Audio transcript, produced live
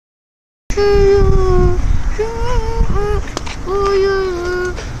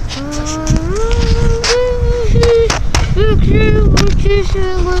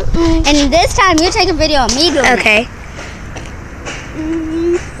And this time you take a video of me doing it. Okay.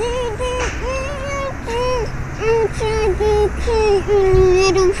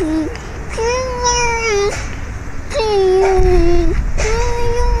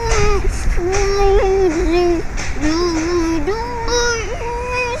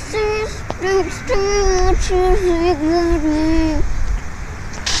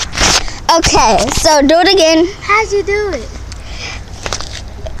 Okay, so do it again. How'd you do it?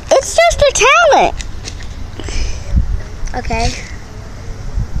 It's just a talent. Okay.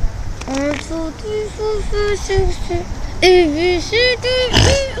 1, 2, 3, 4, 5, 6, 7, A, B, C, D, E,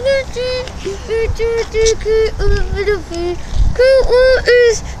 F, G, H, I, J, K, L, M, N, O, P, Q, R,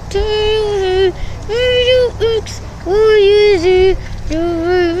 S, T, U, V, W, X, Y, Z,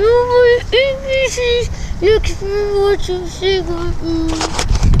 W, A, B, C. Look for what you see.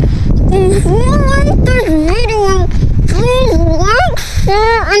 If you like this video, please like,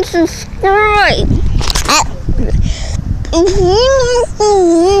 share, and subscribe. If you like this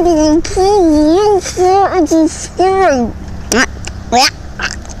video, please like, share, and subscribe. That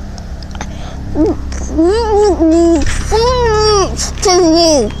would mean so much to me.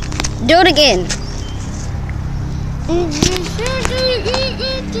 Do it again.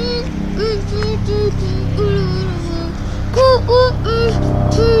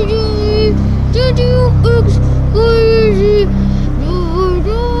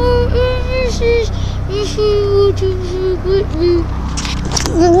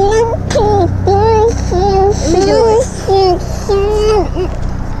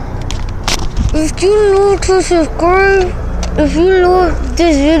 If you love to subscribe, if you love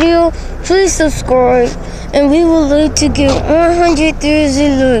this video, please subscribe, and we would like to get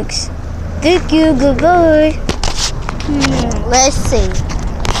 100,000 likes. Thank you. Goodbye. Let's see.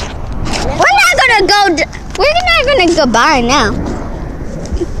 We're not gonna go bye now.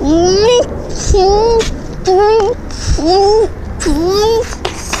 1, 2, 3, 4, 5,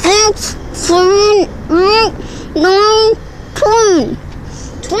 6, 7, 8, 9, 10.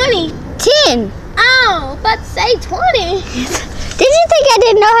 20? 10. Oh, about to say 20. Did you think I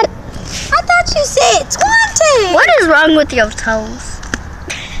didn't know how to... I thought you said 20. What is wrong with your toes?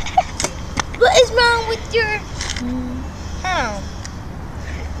 What is wrong with your...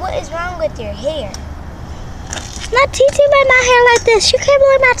 What is wrong with your hair? My TT made my hair like this. You can't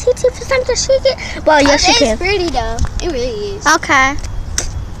blame my TT for something she did. Well, yes, you can. It's pretty, though. It really is. Okay.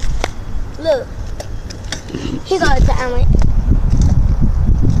 Look. Here's all the talent.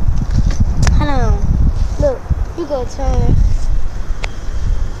 Hold on. Look. You go turn.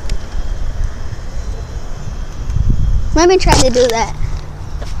 Let me try to do that.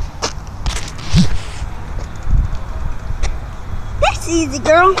 That's easy,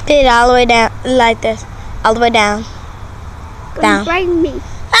 girl. Did it all the way down, like this. All the way down. Down. Frighten me.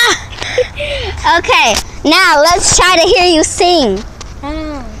 Okay, now let's try to hear you sing.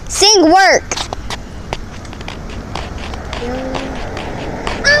 Sing work.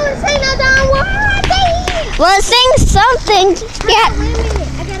 I don't say no darn word. Well, sing something. Yeah. Wait a minute.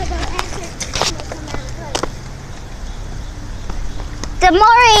 I gotta go ask her.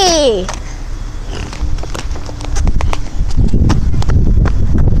 Demori.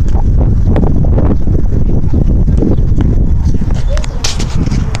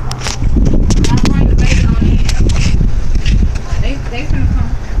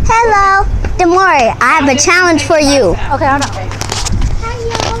 Hello, Demori. I have a challenge for you. Okay, hold on.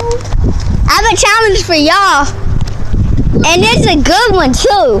 Hello. I have a challenge for y'all, and it's a good one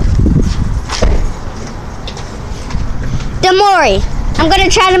too. Demori, I'm gonna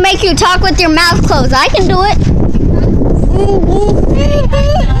try to make you talk with your mouth closed. I can do it.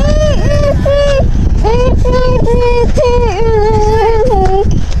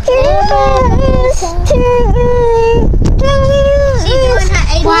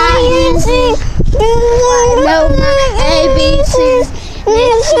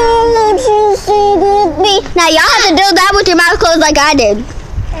 Now y'all have to do that with your mouth closed like I did.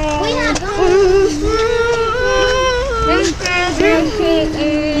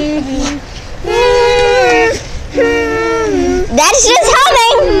 That's just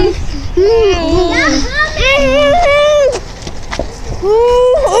humming.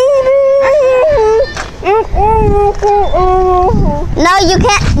 No, you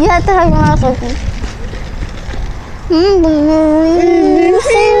can't. You have to have your mouth open.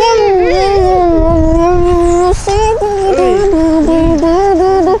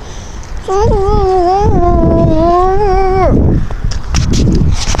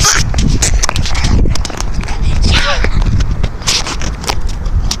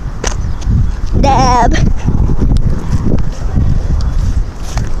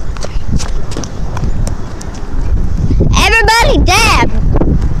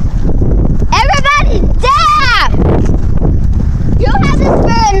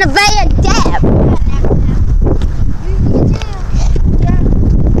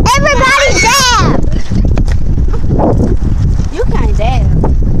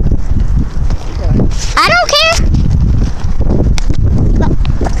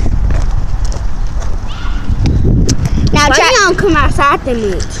 outside that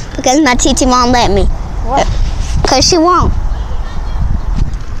much? Because my TT won't let me. What? Because she won't.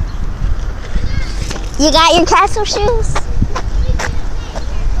 You got your castle shoes?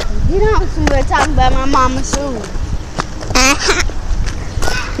 You don't somewhere talking about my mama's shoes.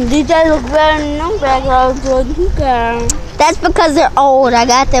 These look better than them regular Jordan girl. That's because they're old. I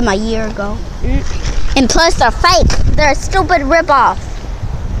got them a year ago. And plus they're fake. They're a stupid ripoff.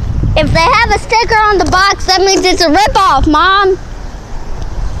 If they have a sticker on the box, that means it's a ripoff, Mom.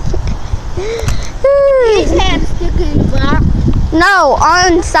 These had a sticker in the box. No,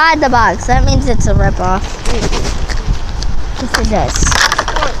 on inside the box. That means it's a ripoff. Yes, it does.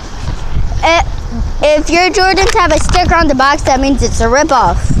 If your Jordans have a sticker on the box, that means it's a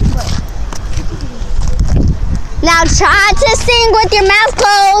ripoff. Now try to sing with your mouth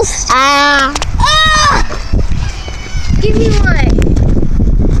closed. Give me one.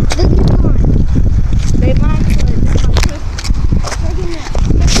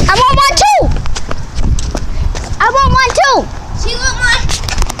 I want one too. I want one too. She want one.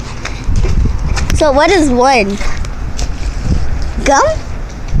 So what is one? Gum?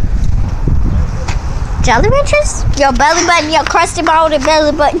 Jolly Ranchers? Your belly button, your crusty molded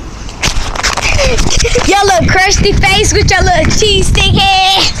belly button. Your little crusty face with your little cheese stick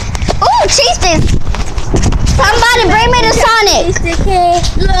head. Ooh, cheese sticks. Somebody bring me the Sonic. Cheese stick head.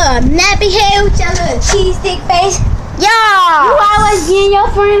 Little nappy head with your little cheese stick face. You Yeah. always getting your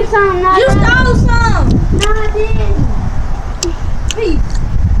friends something. You stole some. No, I didn't.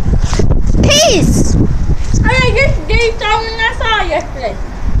 Peace. I didn't get you something I saw yesterday.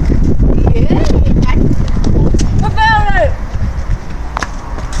 Yeah. What about it?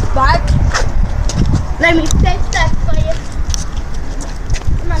 Bike. Let me take that for you.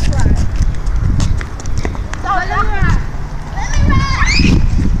 Come on, try it. Let me ride. Let me ride.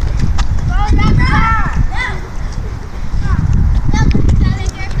 Go, let me ride.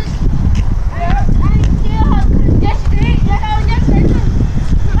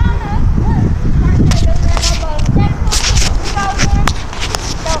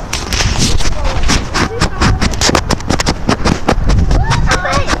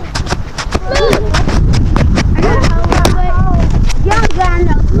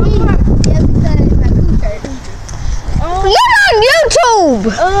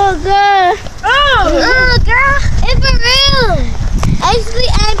 Oh, girl. Oh, girl. It's for real. Actually,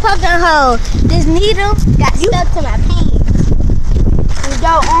 I ain't popped a hole. This needle got stuck to my pants.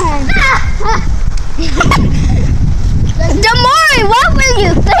 Damari, what were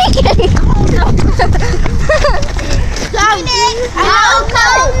you thinking?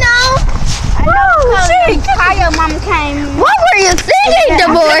 How your mom came. What were you thinking,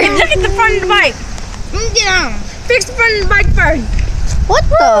 Damari? Look at the front of the bike. Let me get on. Fix the front of the bike first. What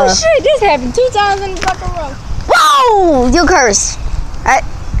the? Oh, shit. This happened 2 times in the fucking row. Whoa! You curse.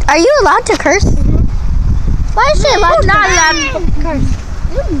 Are you allowed to curse? Why is she allowed to Not allowed to curse.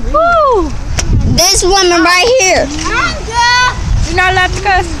 Woo! This woman right here. You're not allowed to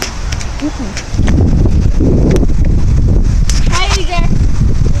cuss. Hey, EJ.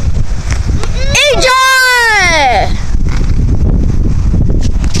 EJ!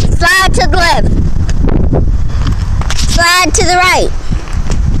 Slide to the left. Slide to the right.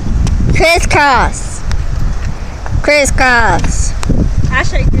 Crisscross. Crisscross. I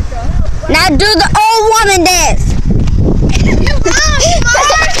shake this up. Now do the old woman dance.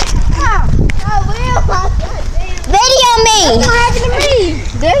 Video me. What happened to me?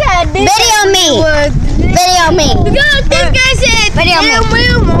 Video me. Video me. Because this guy said, Video me.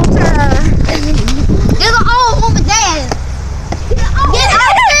 do the old woman dance. Get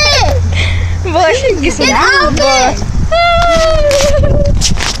out of it. Boy, she gets some out of it.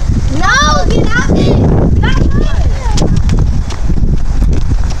 No, get out of it.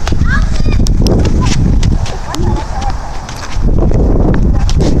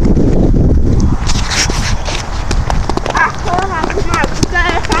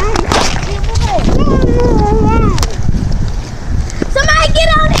 Somebody get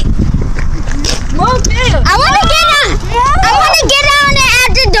on it. Move down. I want to get on. I want to get on it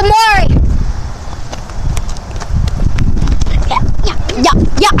after Damari.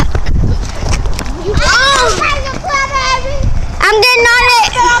 Yeah. I'm getting on it.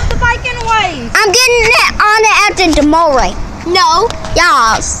 Get off the bike anyway. I'm getting on it after Damari. No.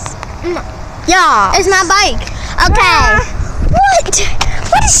 Yes. Yeah. It's my bike. Okay. What?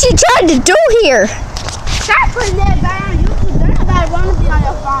 What is she trying to do here? Stop putting that back on YouTube. Don't nobody want to be on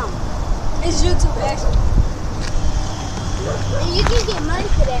your phone. It's YouTube, actually. And you can get money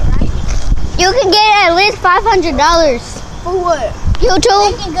for that, right? You can get at least $500. For what?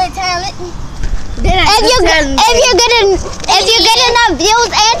 YouTube. Making good talent. If you get enough views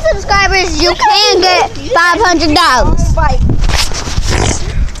and subscribers, you can get $500.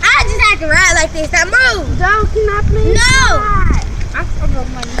 I just have to ride like this. I move. Don't, can I please? No. I broke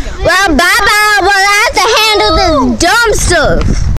my knee. Well, bye-bye. Well, I have to handle this dumb stuff.